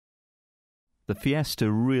The Fiesta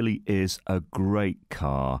really is a great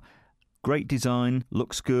car. Great design,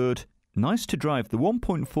 looks good, nice to drive. The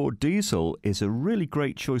 1.4 diesel is a really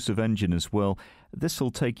great choice of engine as well. This will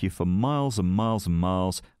take you for miles and miles and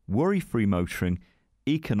miles, worry-free motoring,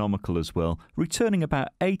 economical as well, returning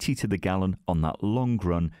about 80 to the gallon on that long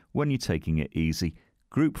run when you're taking it easy.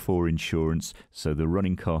 Group 4 insurance, so the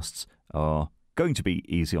running costs are going to be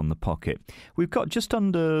easy on the pocket. We've got just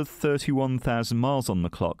under 31,000 miles on the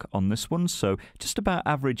clock on this one, so just about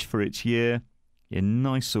average for its year. In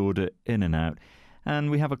nice order, in and out.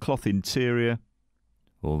 And we have a cloth interior,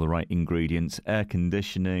 all the right ingredients, air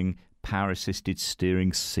conditioning, power-assisted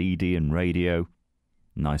steering, CD and radio.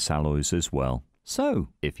 Nice alloys as well. So,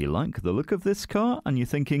 if you like the look of this car and you're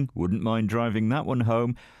thinking, wouldn't mind driving that one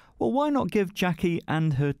home, well, why not give Jackie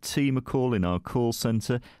and her team a call in our call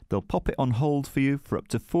centre? They'll pop it on hold for you for up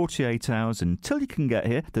to 48 hours until you can get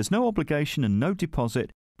here. There's no obligation and no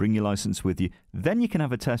deposit. Bring your licence with you. Then you can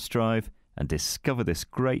have a test drive and discover this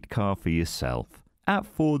great car for yourself at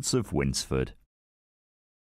Fords of Winsford.